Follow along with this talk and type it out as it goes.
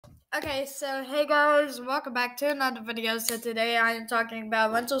Okay, so hey guys, welcome back to another video. So today I am talking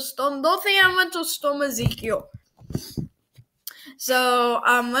about Winter Storm Dorothy and Winter Storm Ezekiel. So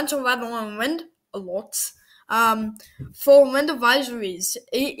winter weather and wind alerts. For wind advisories,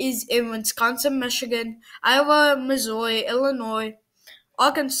 it is in Wisconsin, Michigan, Iowa, Missouri, Illinois,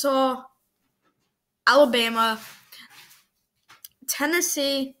 Arkansas, Alabama,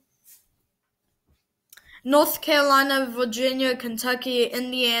 Tennessee, North Carolina, Virginia, Kentucky,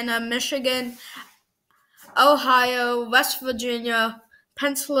 Indiana, Michigan, Ohio, West Virginia,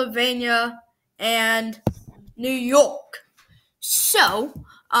 Pennsylvania, and New York. So,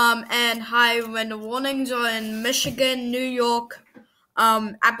 and high wind warnings are in Michigan, New York,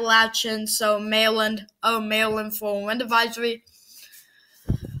 Appalachian, so Maryland for wind advisory.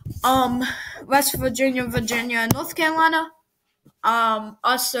 West Virginia, and North Carolina.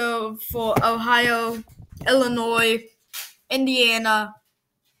 Also for Ohio, Illinois, Indiana,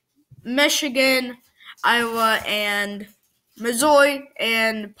 Michigan, Iowa, and Missouri,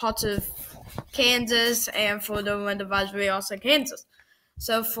 and parts of Kansas, and for the wind advisory, also Kansas.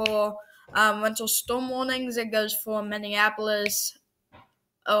 So for winter storm warnings, it goes for Minneapolis,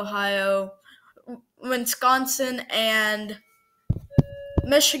 Ohio, Wisconsin, and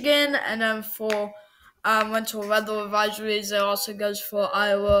Michigan. And then for winter weather advisories, it also goes for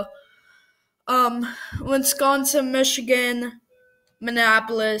Iowa, Wisconsin, Michigan,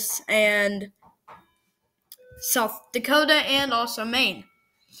 Minneapolis, and South Dakota, and also Maine.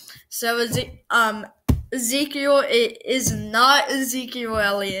 So Ezekiel, it is not Ezekiel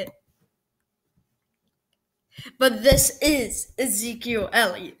Elliott, but this is Ezekiel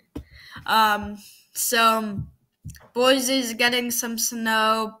Elliott. So Boise's getting some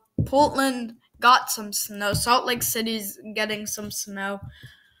snow. Portland got some snow. Salt Lake City's getting some snow.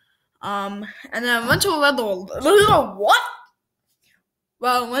 And then winter weather. What?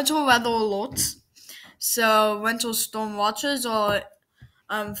 Well, winter weather alerts. So winter storm watches are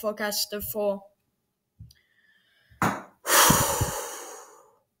forecasted for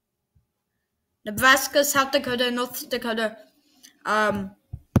Nebraska, South Dakota, North Dakota,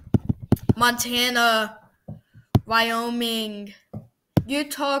 Montana, Wyoming,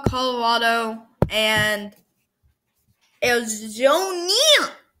 Utah, Colorado, and Arizona.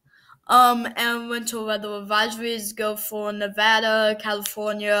 And winter weather advisories go for Nevada,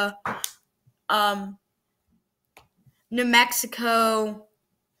 California, New Mexico.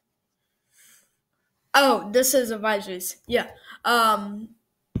 Oh, this is advisories. Yeah.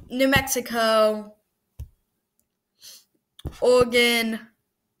 New Mexico, Oregon,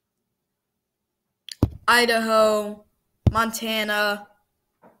 Idaho, Montana,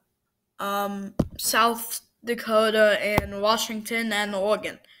 South Dakota, and Washington, and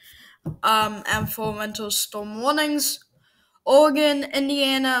Oregon. And for winter storm warnings, Oregon,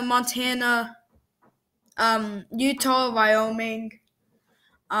 Indiana, Montana, Utah, Wyoming,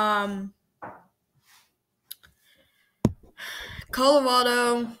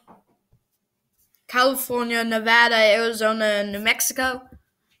 Colorado, California, Nevada, Arizona, and New Mexico.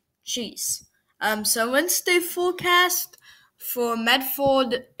 Jeez. So Wednesday forecast for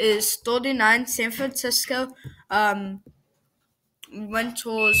Medford is 39. San Francisco,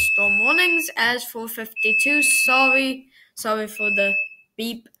 winter storm warnings as for 52. Sorry for the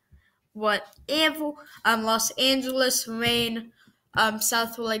beep. Whatever. Los Angeles, rain.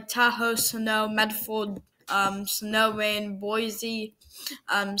 South of Lake Tahoe, snow. Medford, snow, rain. Boise,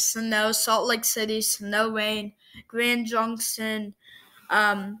 snow. Salt Lake City, snow, rain. Grand Junction,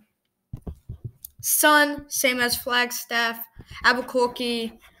 sun, same as Flagstaff.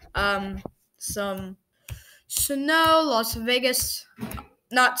 Albuquerque, some snow. Las Vegas,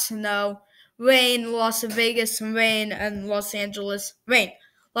 not snow. Rain. Las Vegas, rain. And Los Angeles, rain.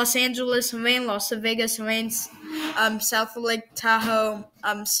 Los Angeles, rain. Las Vegas, rain. South of Lake Tahoe,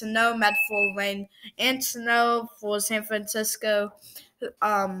 snow. Medford, rain. And snow for San Francisco.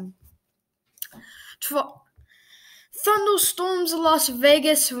 Thunderstorms, Las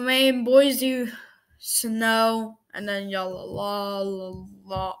Vegas, rain. Boise, snow. And then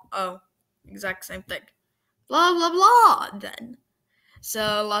exact same thing. Blah, blah, blah, then.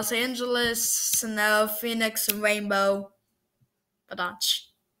 So, Los Angeles, snow. Phoenix, rainbow. Badach.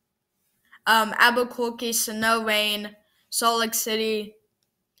 Albuquerque, snow, rain. Salt Lake City,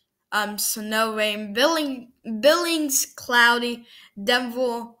 snow, rain. Billings, cloudy.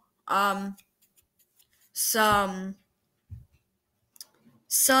 Denver, some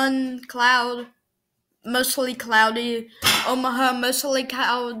sun, cloud. Mostly cloudy. Omaha, mostly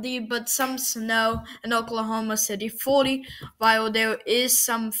cloudy, but some snow. And Oklahoma City, 40, while there is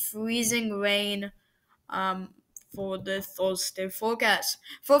some freezing rain for the Thursday forecast.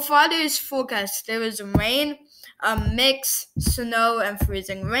 For Friday's forecast, there is rain, mix, snow, and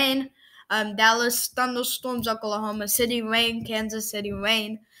freezing rain. Dallas, thunderstorms. Oklahoma City, rain. Kansas City,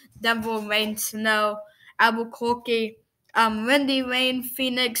 rain. Denver, rain, snow. Albuquerque, windy rain.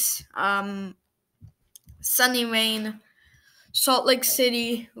 Phoenix, sunny rain. Salt Lake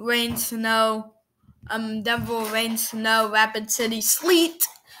City, rain, snow. Denver, rain, snow. Rapid City, sleet.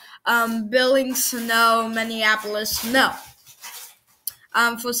 Billings, snow. Minneapolis, snow.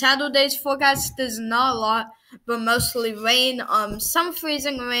 For Saturday's forecast, there's not a lot, but mostly rain. Some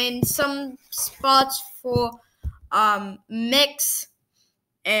freezing rain, some spots for mix,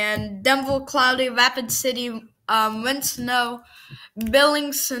 and Denver, cloudy. Rapid City, wind, snow.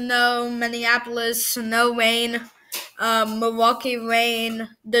 Billings, snow. Minneapolis, snow, rain. Milwaukee, rain.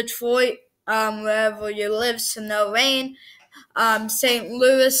 Detroit, wherever you live, snow, rain. St.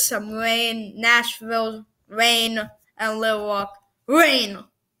 Louis, some rain. Nashville, rain. And Little Rock, rain.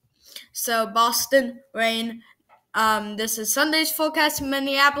 So Boston, rain. This is Sunday's forecast.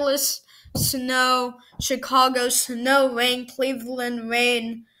 Minneapolis, snow. Chicago, snow, rain. Cleveland,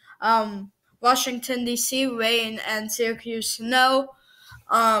 rain. Washington, D.C., rain. And Syracuse, snow.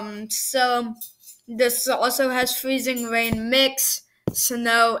 So this also has freezing rain, mix,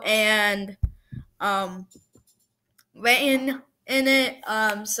 snow, and rain in it.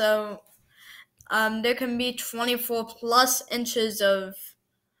 So there can be 24 plus inches of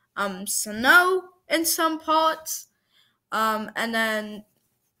snow in some parts. And then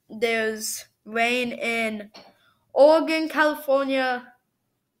there's rain in Oregon, California,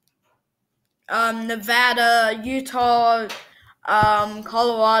 Nevada, Utah,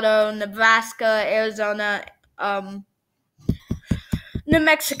 Colorado, Nebraska, Arizona, New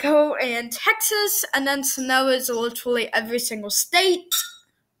Mexico, and Texas. And then snow is literally every single state.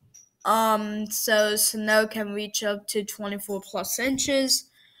 So snow can reach up to 24 plus inches.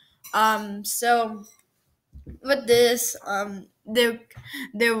 So with this,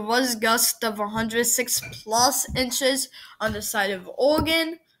 there was gusts of 106 plus inches on the side of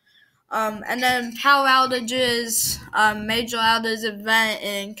Oregon. And then power outages, major outage event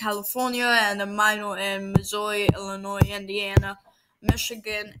in California, and a minor in Missouri, Illinois, Indiana,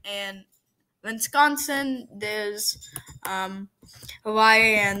 Michigan, and Wisconsin. There's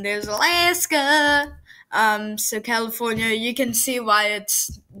Hawaii, and there's Alaska. So California, you can see why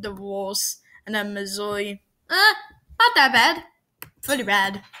it's the worst. And then Missouri, not that bad. Pretty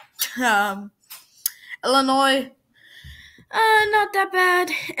bad. Illinois, not that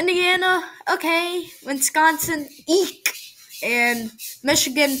bad. Indiana, okay. Wisconsin, eek. And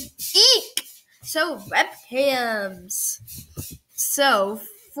Michigan, eek. So, webcams. So,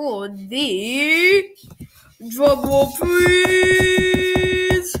 for the drum roll,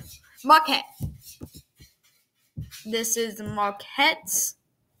 please. Marquette. This is Marquette's.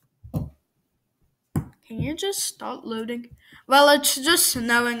 Can you just start loading? Well, it's just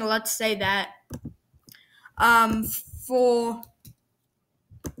snowing, let's say that.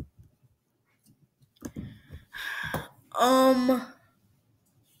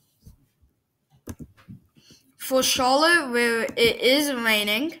 For Charlotte, where it is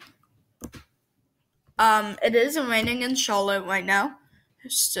raining, it is raining in Charlotte right now.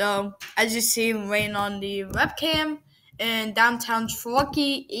 So, as you see, rain on the webcam. In downtown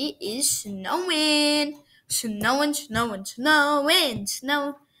Milwaukee, it is snowing. Snow,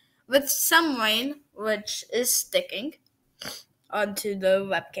 with some rain, which is sticking onto the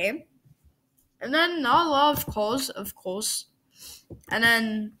webcam. And then not a lot of cars, of course. And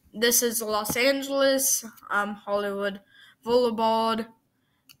then this is Los Angeles, Hollywood Boulevard,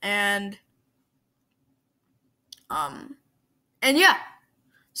 and yeah.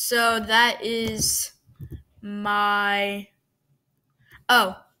 So that is my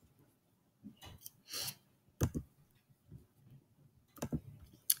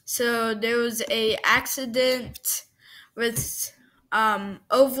So there was a accident with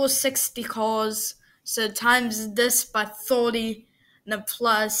over 60 cars. So times this by 30 and a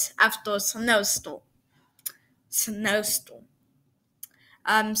plus after a snowstorm. So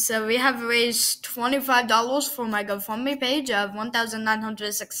we have raised $25 for my GoFundMe page of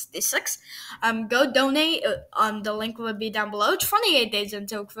 $1,966. Go donate. The link will be down below. 28 days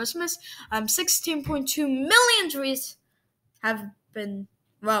until Christmas. 16.2 million trees have been,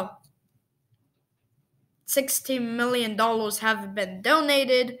 $16 million have been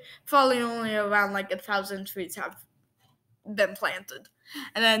donated. Probably only around 1,000 trees have been planted.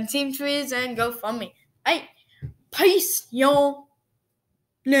 And then Team Trees and GoFundMe. Hey, peace, y'all.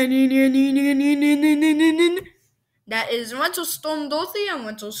 That is Winter Storm Dorothy and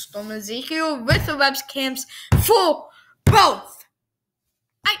Winter Storm Ezekiel with the webcams for both.